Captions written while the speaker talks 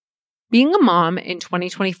Being a mom in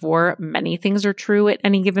 2024, many things are true at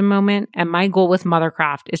any given moment, and my goal with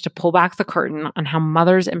Mothercraft is to pull back the curtain on how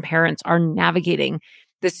mothers and parents are navigating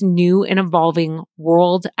this new and evolving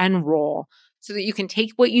world and role so that you can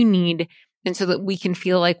take what you need and so that we can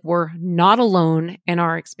feel like we're not alone in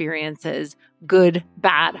our experiences, good,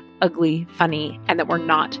 bad, ugly, funny, and that we're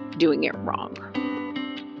not doing it wrong.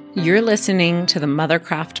 You're listening to the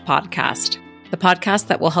Mothercraft podcast, the podcast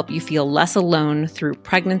that will help you feel less alone through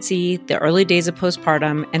pregnancy, the early days of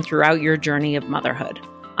postpartum, and throughout your journey of motherhood.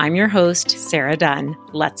 I'm your host, Sarah Dunn.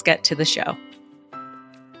 Let's get to the show.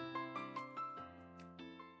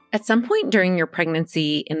 At some point during your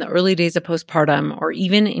pregnancy, in the early days of postpartum, or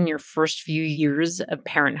even in your first few years of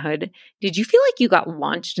parenthood, did you feel like you got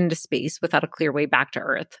launched into space without a clear way back to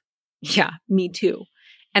Earth? Yeah, me too.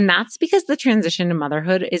 And that's because the transition to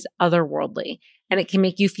motherhood is otherworldly, and it can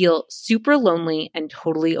make you feel super lonely and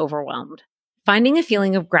totally overwhelmed. Finding a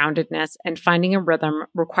feeling of groundedness and finding a rhythm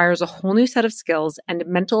requires a whole new set of skills and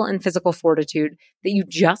mental and physical fortitude that you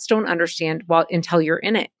just don't understand until you're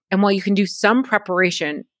in it. And while you can do some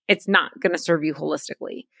preparation, it's not going to serve you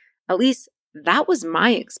holistically. At least that was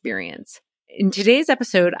my experience. In today's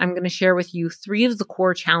episode, I'm going to share with you 3 of the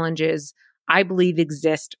core challenges I believe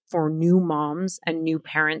exist for new moms and new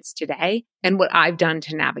parents today, and what I've done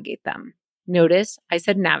to navigate them. Notice I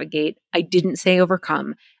said navigate, I didn't say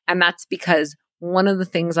overcome, and that's because one of the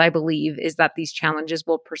things I believe is that these challenges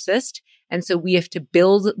will persist, and so we have to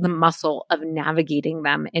build the muscle of navigating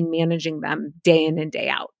them and managing them day in and day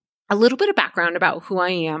out. A little bit of background about who I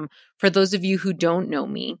am for those of you who don't know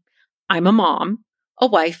me. I'm a mom, a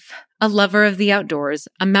wife, a lover of the outdoors,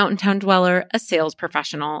 a mountain town dweller, a sales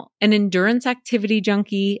professional, an endurance activity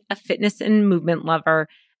junkie, a fitness and movement lover,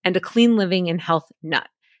 and a clean living and health nut,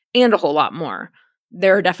 and a whole lot more.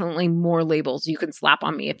 There are definitely more labels you can slap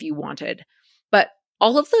on me if you wanted. But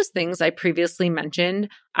all of those things I previously mentioned,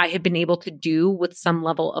 I have been able to do with some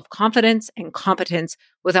level of confidence and competence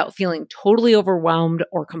without feeling totally overwhelmed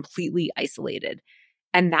or completely isolated.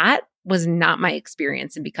 And that was not my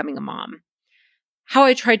experience in becoming a mom. How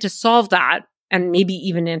I tried to solve that, and maybe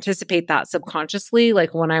even anticipate that subconsciously,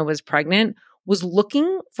 like when I was pregnant, was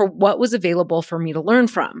looking for what was available for me to learn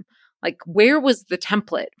from. Like, where was the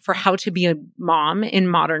template for how to be a mom in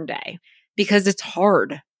modern day? Because it's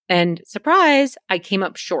hard. And surprise, I came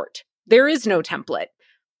up short. There is no template.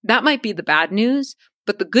 That might be the bad news,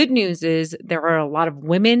 but the good news is there are a lot of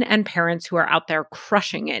women and parents who are out there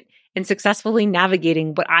crushing it and successfully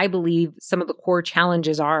navigating what I believe some of the core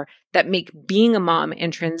challenges are that make being a mom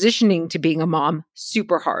and transitioning to being a mom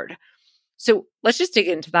super hard. So let's just dig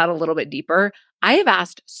into that a little bit deeper. I have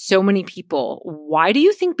asked so many people, why do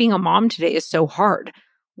you think being a mom today is so hard?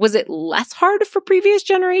 Was it less hard for previous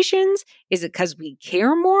generations? Is it because we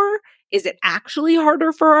care more? Is it actually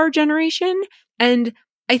harder for our generation? And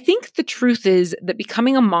I think the truth is that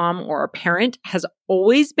becoming a mom or a parent has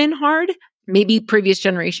always been hard. Maybe previous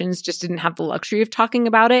generations just didn't have the luxury of talking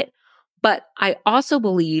about it. But I also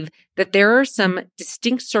believe that there are some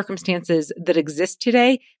distinct circumstances that exist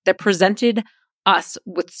today that presented us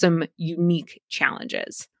with some unique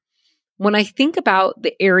challenges. When I think about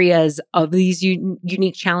the areas of these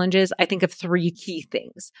unique challenges, I think of 3 key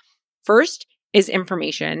things. First is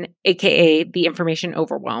information, aka the information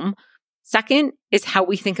overwhelm. Second is how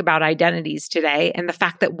we think about identities today and the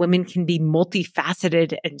fact that women can be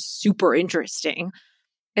multifaceted and super interesting.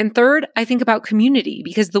 And third, I think about community,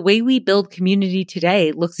 because the way we build community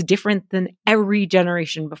today looks different than every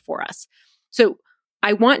generation before us. So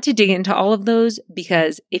I want to dig into all of those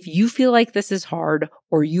because if you feel like this is hard,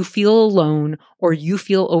 or you feel alone, or you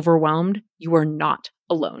feel overwhelmed, you are not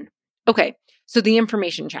alone. Okay, so the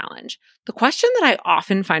information challenge. The question that I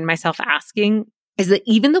often find myself asking is that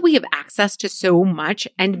even though we have access to so much,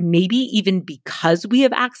 and maybe even because we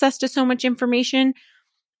have access to so much information,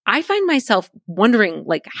 I find myself wondering,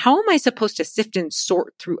 like, how am I supposed to sift and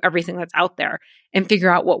sort through everything that's out there and figure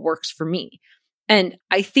out what works for me? And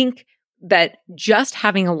I think that just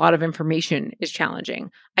having a lot of information is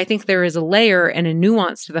challenging. I think there is a layer and a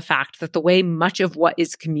nuance to the fact that the way much of what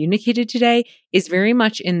is communicated today is very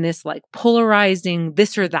much in this like polarizing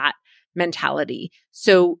this or that mentality.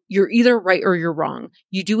 So you're either right or you're wrong.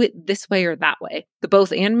 You do it this way or that way. The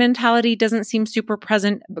both and mentality doesn't seem super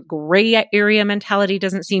present. The gray area mentality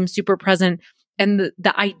doesn't seem super present. And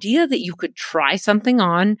the idea that you could try something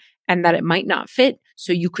on and that it might not fit,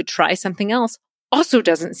 so you could try something else, also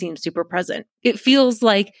doesn't seem super present. It feels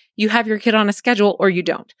like you have your kid on a schedule or you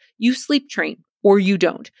don't. You sleep train or you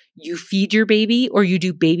don't. You feed your baby or you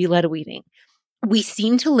do baby-led weaning. We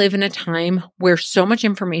seem to live in a time where so much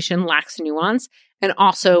information lacks nuance, and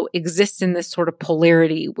also exists in this sort of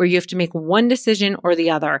polarity where you have to make one decision or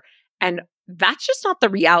the other. And that's just not the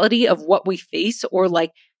reality of what we face or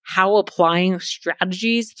like how applying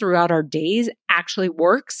strategies throughout our days actually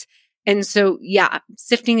works. And so, yeah,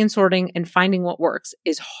 sifting and sorting and finding what works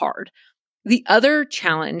is hard. The other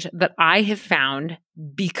challenge that I have found,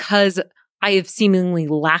 because I have seemingly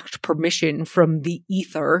lacked permission from the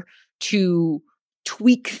ether to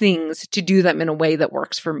tweak things to do them in a way that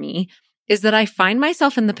works for me, is that I find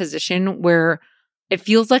myself in the position where it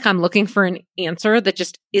feels like I'm looking for an answer that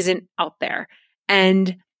just isn't out there.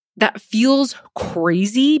 And that feels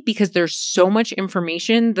crazy because there's so much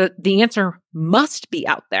information that the answer must be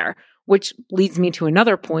out there, which leads me to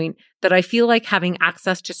another point that I feel like having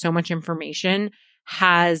access to so much information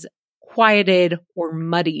has quieted or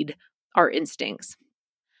muddied our instincts.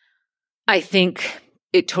 I think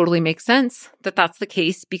it totally makes sense that that's the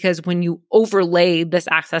case because when you overlay this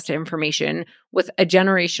access to information with a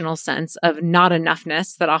generational sense of not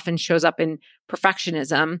enoughness that often shows up in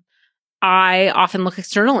perfectionism, I often look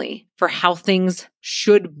externally for how things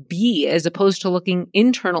should be as opposed to looking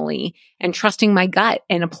internally and trusting my gut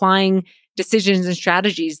and applying decisions and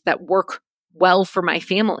strategies that work well for my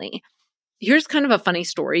family. Here's kind of a funny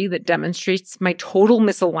story that demonstrates my total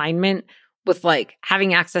misalignment with like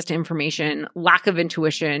having access to information, lack of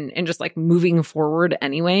intuition, and just like moving forward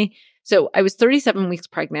anyway. So I was 37 weeks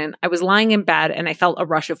pregnant. I was lying in bed and I felt a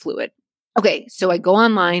rush of fluid. Okay, so I go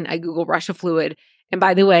online, I Google rush of fluid. And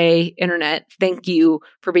by the way, internet, thank you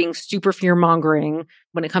for being super fear-mongering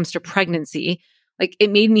when it comes to pregnancy. Like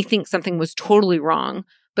it made me think something was totally wrong.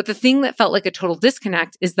 But the thing that felt like a total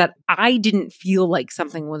disconnect is that I didn't feel like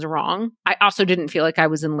something was wrong. I also didn't feel like I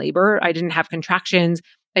was in labor. I didn't have contractions.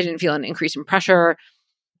 I didn't feel an increase in pressure.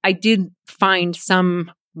 I did find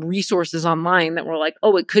some resources online that were like,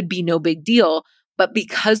 oh, it could be no big deal. But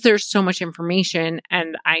because there's so much information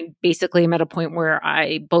and I basically am at a point where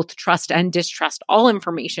I both trust and distrust all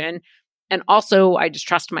information, and also I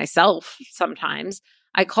distrust myself sometimes,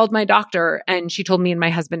 I called my doctor and she told me and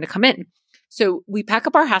my husband to come in. So we pack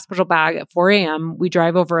up our hospital bag at 4 a.m. We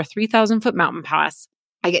drive over a 3,000-foot mountain pass.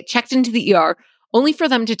 I get checked into the ER only for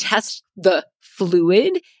them to test the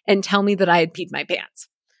fluid and tell me that I had peed my pants.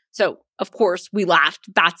 So, of course, we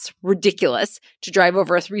laughed. That's ridiculous to drive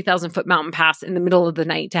over a 3,000-foot mountain pass in the middle of the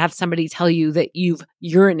night to have somebody tell you that you've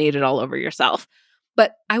urinated all over yourself.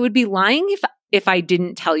 But I would be lying if I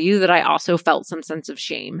didn't tell you that I also felt some sense of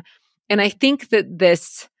shame. And I think that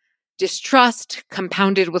this distrust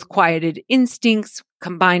compounded with quieted instincts,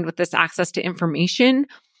 combined with this access to information,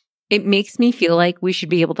 it makes me feel like we should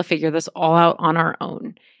be able to figure this all out on our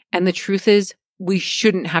own. And the truth is, we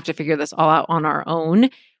shouldn't have to figure this all out on our own.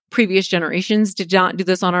 Previous generations did not do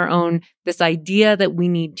this on our own. This idea that we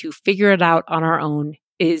need to figure it out on our own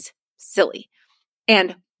is silly.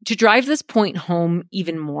 And to drive this point home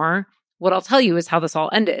even more, what I'll tell you is how this all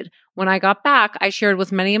ended. When I got back, I shared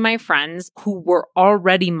with many of my friends who were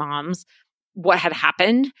already moms what had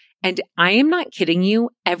happened. And I am not kidding you.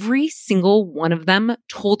 Every single one of them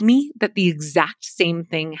told me that the exact same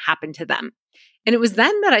thing happened to them. And it was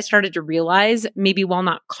then that I started to realize, maybe while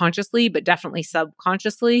not consciously, but definitely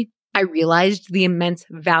subconsciously, I realized the immense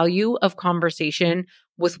value of conversation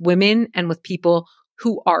with women and with people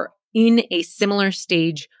who are in a similar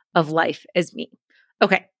stage of life as me.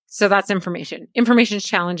 Okay, so that's information. Information's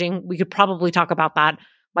challenging. We could probably talk about that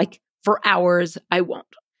like for hours. I won't.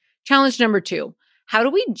 Challenge number 2. How do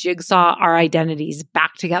we jigsaw our identities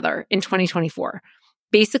back together in 2024?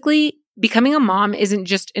 Basically, becoming a mom isn't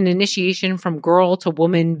just an initiation from girl to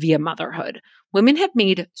woman via motherhood. Women have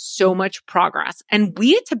made so much progress, and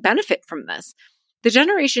we get to benefit from this. The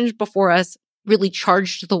generations before us really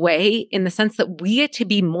charged the way in the sense that we get to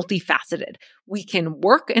be multifaceted. We can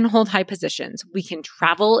work and hold high positions. We can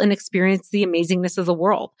travel and experience the amazingness of the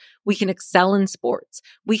world. We can excel in sports.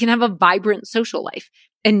 We can have a vibrant social life.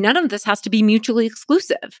 And none of this has to be mutually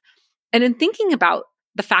exclusive. And in thinking about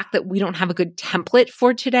the fact that we don't have a good template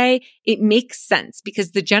for today, it makes sense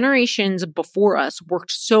because the generations before us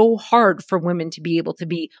worked so hard for women to be able to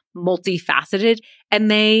be multifaceted,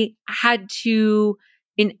 and they had to,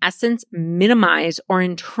 in essence, minimize or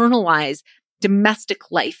internalize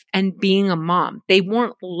domestic life and being a mom. They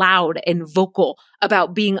weren't loud and vocal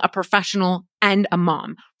about being a professional and a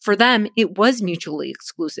mom. For them, it was mutually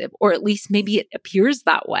exclusive, or at least maybe it appears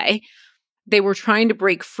that way. They were trying to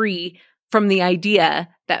break free from the idea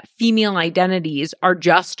that female identities are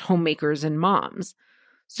just homemakers and moms.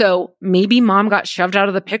 So maybe mom got shoved out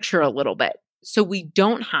of the picture a little bit. So we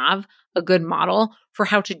don't have a good model for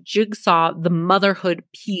how to jigsaw the motherhood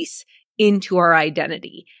piece into our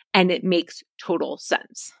identity. And it makes total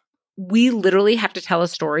sense. we literally have to tell a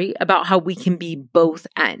story about how we can be both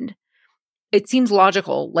end. It seems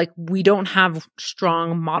logical, like we don't have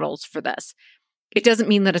strong models for this. It doesn't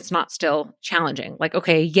mean that it's not still challenging. Like,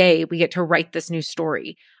 okay, yay, we get to write this new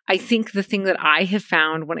story. I think the thing that I have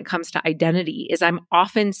found when it comes to identity is I'm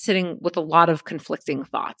often sitting with a lot of conflicting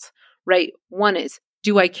thoughts, right? One is,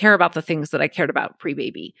 do I care about the things that I cared about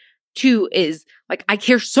pre-baby? Two is, like, I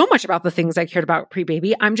care so much about the things I cared about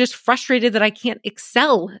pre-baby. I'm just frustrated that I can't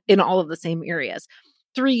excel in all of the same areas.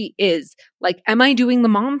 Three is, like, am I doing the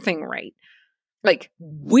mom thing right? Like,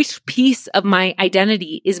 which piece of my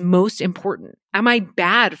identity is most important? Am I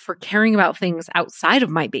bad for caring about things outside of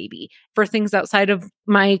my baby, for things outside of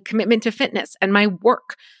my commitment to fitness and my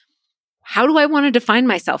work? How do I want to define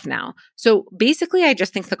myself now? So basically, I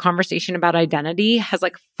just think the conversation about identity has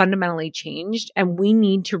like fundamentally changed, and we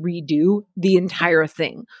need to redo the entire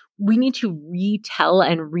thing. We need to retell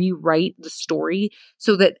and rewrite the story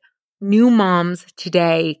so that new moms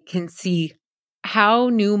today can see how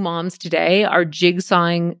new moms today are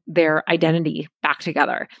jigsawing their identity back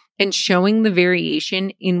together and showing the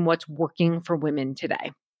variation in what's working for women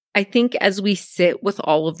today. I think as we sit with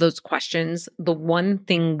all of those questions, the one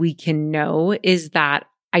thing we can know is that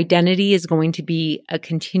identity is going to be a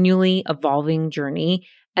continually evolving journey.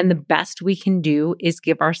 And the best we can do is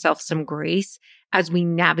give ourselves some grace as we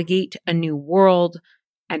navigate a new world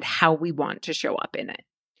and how we want to show up in it.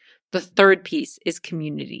 The third piece is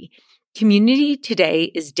community. Community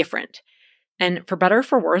today is different. And for better or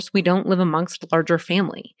for worse, we don't live amongst larger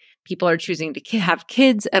family. People are choosing to have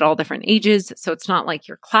kids at all different ages. So it's not like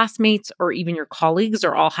your classmates or even your colleagues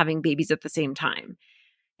are all having babies at the same time.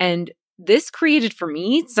 And this created for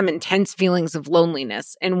me some intense feelings of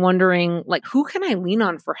loneliness and wondering, like, who can I lean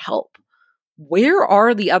on for help? Where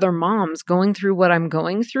are the other moms going through what I'm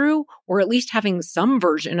going through, or at least having some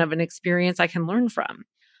version of an experience I can learn from?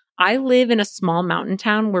 I live in a small mountain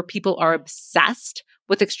town where people are obsessed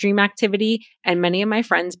with extreme activity, and many of my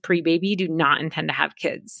friends pre-baby do not intend to have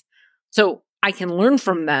kids. So I can learn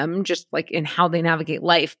from them just like in how they navigate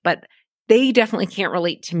life, but they definitely can't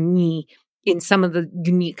relate to me in some of the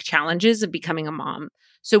unique challenges of becoming a mom.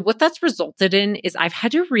 So what that's resulted in is I've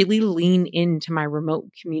had to really lean into my remote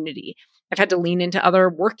community. I've had to lean into other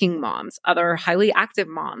working moms, other highly active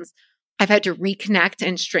moms. I've had to reconnect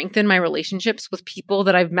and strengthen my relationships with people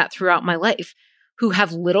that I've met throughout my life who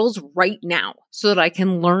have littles right now so that I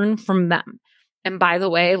can learn from them. And by the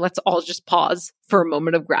way, let's all just pause for a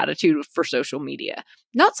moment of gratitude for social media.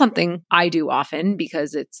 Not something I do often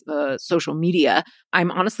because it's social media.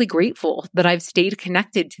 I'm honestly grateful that I've stayed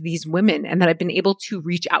connected to these women and that I've been able to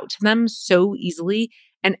reach out to them so easily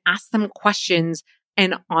and ask them questions.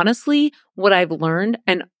 And honestly, what I've learned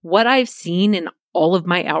and what I've seen in all of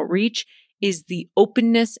my outreach is the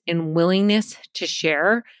openness and willingness to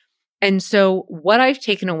share. And so what I've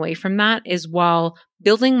taken away from that is while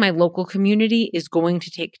building my local community is going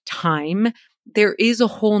to take time, there is a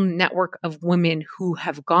whole network of women who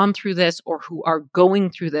have gone through this or who are going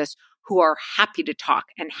through this, who are happy to talk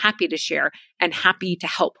and happy to share and happy to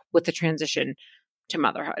help with the transition to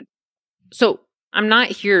motherhood. So I'm not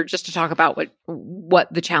here just to talk about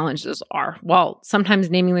what the challenges are. While sometimes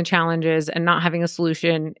naming the challenges and not having a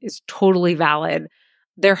solution is totally valid,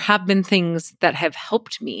 there have been things that have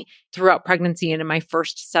helped me throughout pregnancy and in my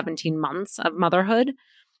first 17 months of motherhood.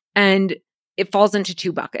 And it falls into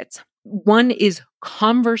two buckets. One is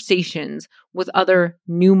conversations with other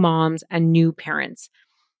new moms and new parents.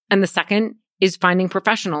 And the second is finding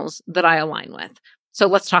professionals that I align with. So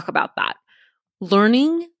let's talk about that.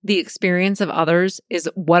 Learning the experience of others is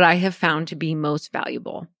what I have found to be most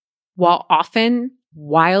valuable. While often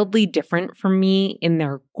wildly different from me in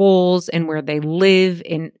their goals and where they live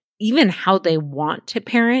and even how they want to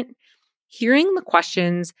parent, hearing the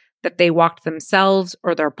questions that they walked themselves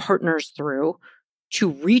or their partners through to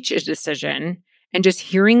reach a decision and just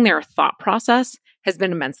hearing their thought process has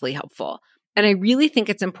been immensely helpful. And I really think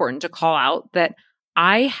it's important to call out that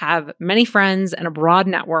I have many friends and a broad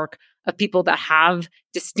network of people that have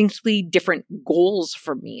distinctly different goals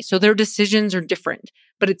from me. So their decisions are different,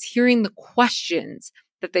 but it's hearing the questions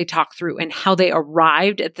that they talk through and how they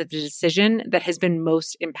arrived at the decision that has been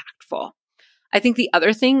most impactful. I think the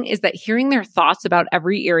other thing is that hearing their thoughts about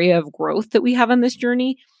every area of growth that we have on this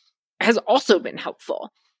journey has also been helpful.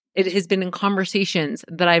 It has been in conversations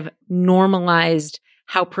that I've normalized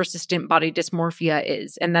how persistent body dysmorphia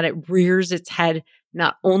is and that it rears its head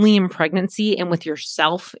not only in pregnancy and with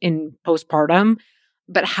yourself in postpartum,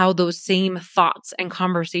 but how those same thoughts and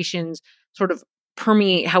conversations sort of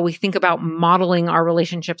permeate how we think about modeling our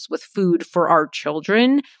relationships with food for our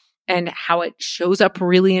children and how it shows up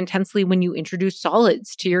really intensely when you introduce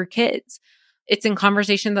solids to your kids. It's in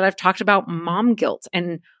conversation that I've talked about mom guilt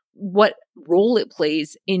and what role it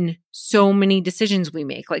plays in so many decisions we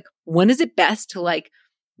make. Like, when is it best to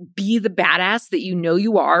be the badass that you know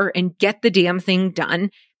you are and get the damn thing done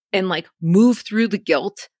and move through the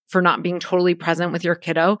guilt for not being totally present with your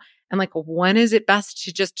kiddo? And when is it best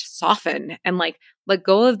to just soften and let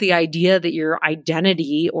go of the idea that your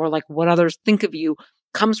identity or what others think of you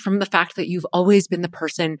comes from the fact that you've always been the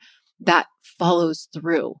person that follows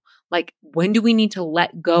through? When do we need to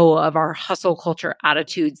let go of our hustle culture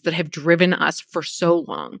attitudes that have driven us for so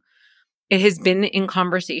long? It has been in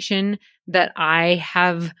conversation that I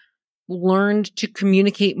have learned to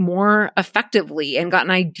communicate more effectively and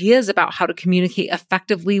gotten ideas about how to communicate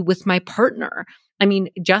effectively with my partner. I mean,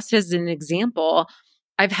 just as an example,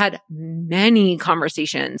 I've had many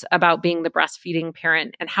conversations about being the breastfeeding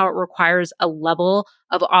parent and how it requires a level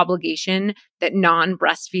of obligation that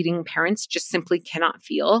non-breastfeeding parents just simply cannot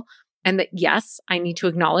feel. And that, yes, I need to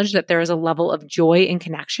acknowledge that there is a level of joy and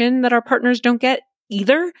connection that our partners don't get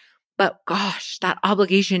either. But gosh, that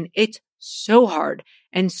obligation, it's so hard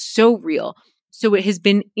and so real. So it has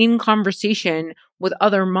been in conversation with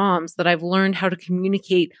other moms that I've learned how to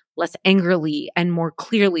communicate less angrily and more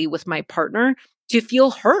clearly with my partner to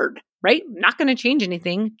feel heard, right? Not going to change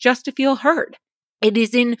anything, just to feel heard. It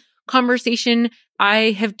is in conversation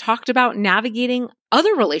I have talked about navigating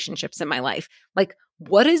other relationships in my life.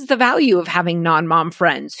 What is the value of having non-mom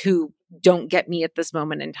friends who don't get me at this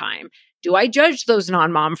moment in time? Do I judge those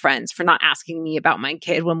non-mom friends for not asking me about my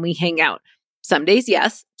kid when we hang out? Some days,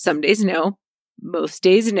 yes. Some days, no. Most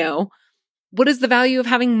days, no. What is the value of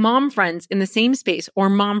having mom friends in the same space or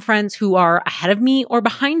mom friends who are ahead of me or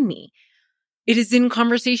behind me? It is in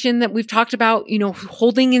conversation that we've talked about,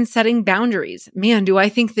 holding and setting boundaries. Man, do I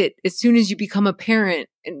think that as soon as you become a parent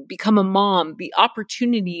and become a mom, the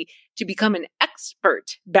opportunity to become an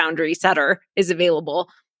expert boundary setter is available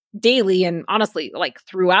daily and honestly,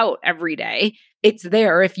 throughout every day. It's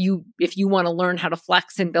there if you want to learn how to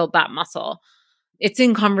flex and build that muscle. It's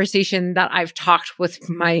in conversation that I've talked with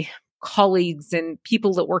my colleagues and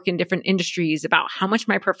people that work in different industries about how much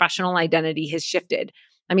my professional identity has shifted.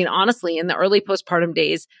 I mean, honestly, in the early postpartum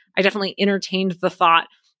days, I definitely entertained the thought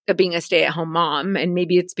of being a stay-at-home mom. And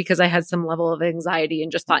maybe it's because I had some level of anxiety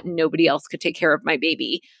and just thought nobody else could take care of my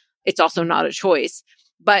baby. It's also not a choice.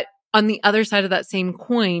 But on the other side of that same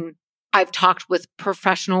coin, I've talked with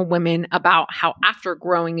professional women about how after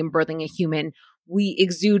growing and birthing a human, we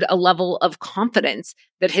exude a level of confidence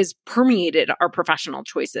that has permeated our professional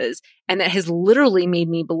choices and that has literally made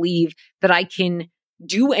me believe that I can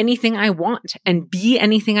do anything I want and be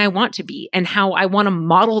anything I want to be and how I want to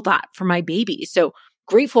model that for my baby. So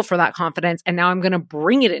grateful for that confidence. And now I'm going to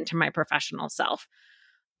bring it into my professional self.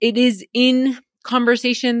 It is in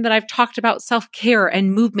conversation that I've talked about self-care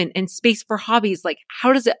and movement and space for hobbies.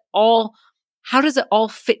 How does it all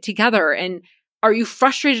fit together? And are you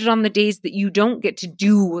frustrated on the days that you don't get to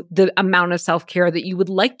do the amount of self-care that you would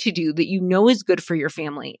like to do, that you know is good for your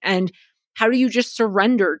family? And how do you just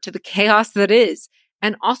surrender to the chaos that is?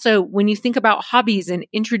 And also, when you think about hobbies and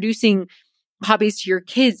introducing hobbies to your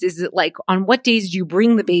kids, is it on what days do you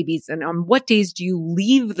bring the babies and on what days do you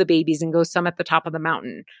leave the babies and go summit the top of the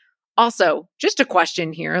mountain? Also, just a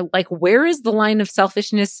question here, where is the line of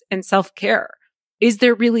selfishness and self-care? Is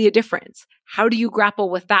there really a difference? How do you grapple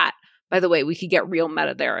with that? By the way, we could get real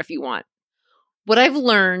meta there if you want. What I've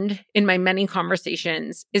learned in my many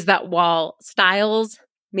conversations is that while styles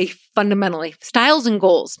and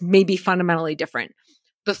goals may be fundamentally different,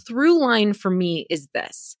 the through line for me is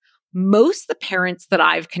this. Most of the parents that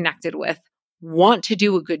I've connected with want to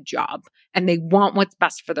do a good job and they want what's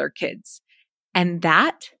best for their kids. And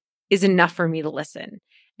that is enough for me to listen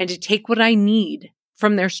and to take what I need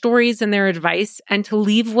from their stories and their advice and to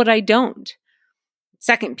leave what I don't.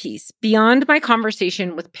 Second piece, beyond my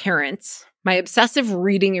conversation with parents, my obsessive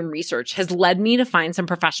reading and research has led me to find some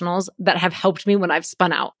professionals that have helped me when I've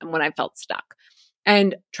spun out and when I felt stuck.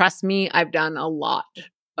 And trust me, I've done a lot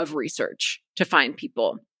of research to find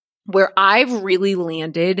people. Where I've really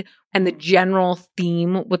landed and the general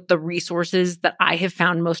theme with the resources that I have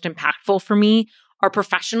found most impactful for me are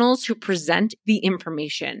professionals who present the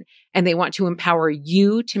information and they want to empower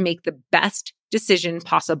you to make the best decision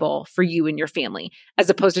possible for you and your family, as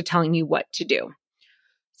opposed to telling you what to do.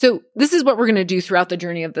 So this is what we're going to do throughout the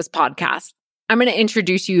journey of this podcast. I'm going to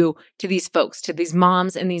introduce you to these folks, to these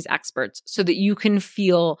moms and these experts, so that you can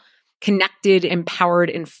feel connected, empowered,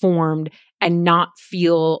 informed, and not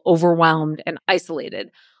feel overwhelmed and isolated.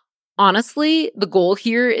 Honestly, the goal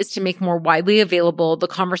here is to make more widely available the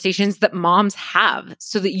conversations that moms have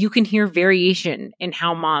so that you can hear variation in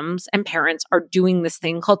how moms and parents are doing this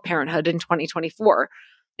thing called parenthood in 2024.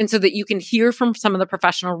 And so that you can hear from some of the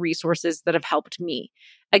professional resources that have helped me.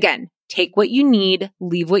 Again, take what you need,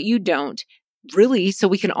 leave what you don't, really, so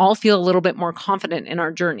we can all feel a little bit more confident in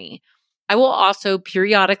our journey. I will also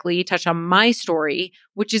periodically touch on my story,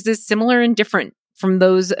 which is as similar and different from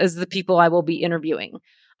those as the people I will be interviewing.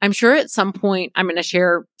 I'm sure at some point I'm going to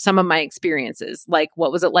share some of my experiences, like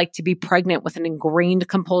what was it like to be pregnant with an ingrained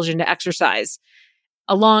compulsion to exercise,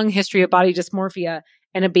 a long history of body dysmorphia,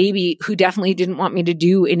 and a baby who definitely didn't want me to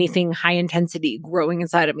do anything high intensity growing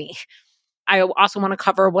inside of me. I also want to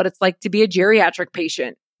cover what it's like to be a geriatric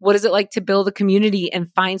patient. What is it like to build a community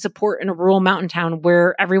and find support in a rural mountain town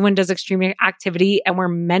where everyone does extreme activity and where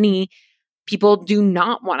many people do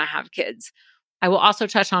not want to have kids? I will also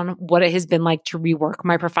touch on what it has been like to rework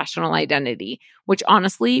my professional identity, which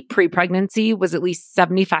honestly, pre-pregnancy was at least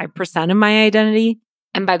 75% of my identity.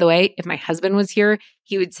 And by the way, if my husband was here,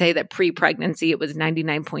 he would say that pre-pregnancy, it was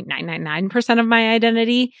 99.999% of my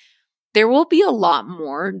identity. There will be a lot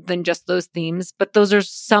more than just those themes, but those are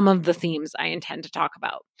some of the themes I intend to talk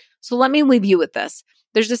about. So let me leave you with this.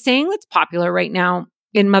 There's a saying that's popular right now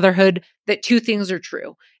in motherhood that two things are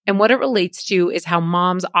true. And what it relates to is how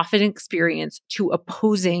moms often experience two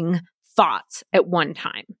opposing thoughts at one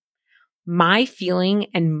time. My feeling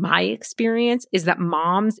and my experience is that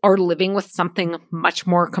moms are living with something much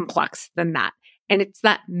more complex than that. And it's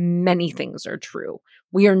that many things are true.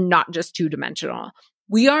 We are not just two-dimensional.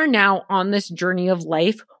 We are now on this journey of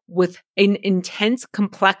life with an intense,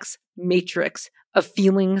 complex matrix of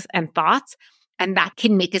feelings and thoughts. And that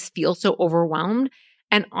can make us feel so overwhelmed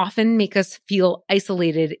and often make us feel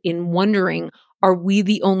isolated in wondering, are we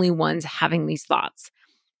the only ones having these thoughts?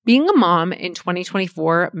 Being a mom in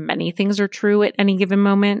 2024, many things are true at any given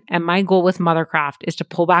moment. And my goal with Mothercraft is to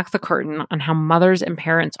pull back the curtain on how mothers and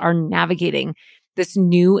parents are navigating this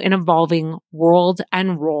new and evolving world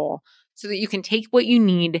and role so that you can take what you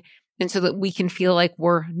need and so that we can feel like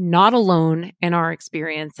we're not alone in our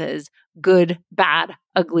experiences, good, bad,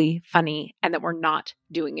 ugly, funny, and that we're not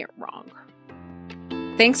doing it wrong.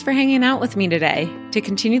 Thanks for hanging out with me today. To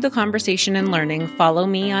continue the conversation and learning, follow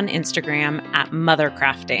me on Instagram at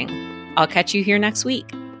Mothercrafting. I'll catch you here next week.